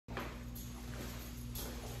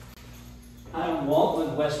I'm Walt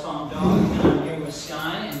with West Palm Dog, and I'm here with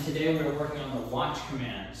Sky, and today we're working on the watch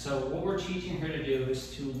command. So what we're teaching her to do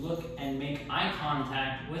is to look and make eye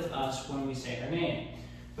contact with us when we say her name.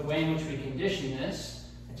 The way in which we condition this,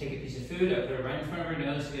 I take a piece of food, I put it right in front of her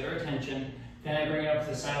nose to get her attention, then I bring it up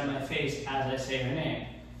to the side of my face as I say her name.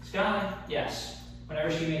 Sky, yes.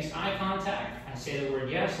 Whenever she makes eye contact, I say the word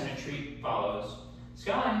yes and a treat follows.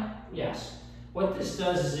 Sky, yes. What this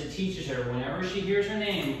does is it teaches her whenever she hears her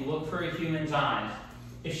name, look for a human's eyes.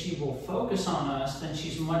 If she will focus on us, then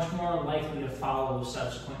she's much more likely to follow the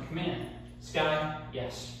subsequent command. Sky,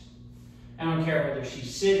 yes. I don't care whether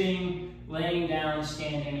she's sitting, laying down,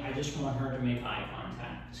 standing, I just want her to make eye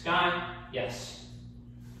contact. Sky, yes.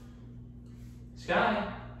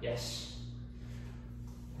 Sky, yes.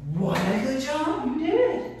 What a good job, you did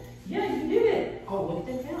it. Yeah, you did it. Oh, look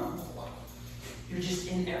at that down. You're just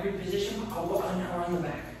in every position. Oh, now we're on the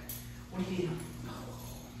back. What do you do?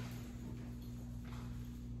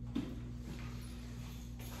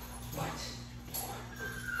 What?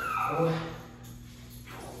 Oh.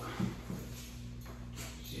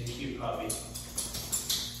 She's a cute puppy.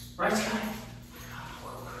 Right, Sky?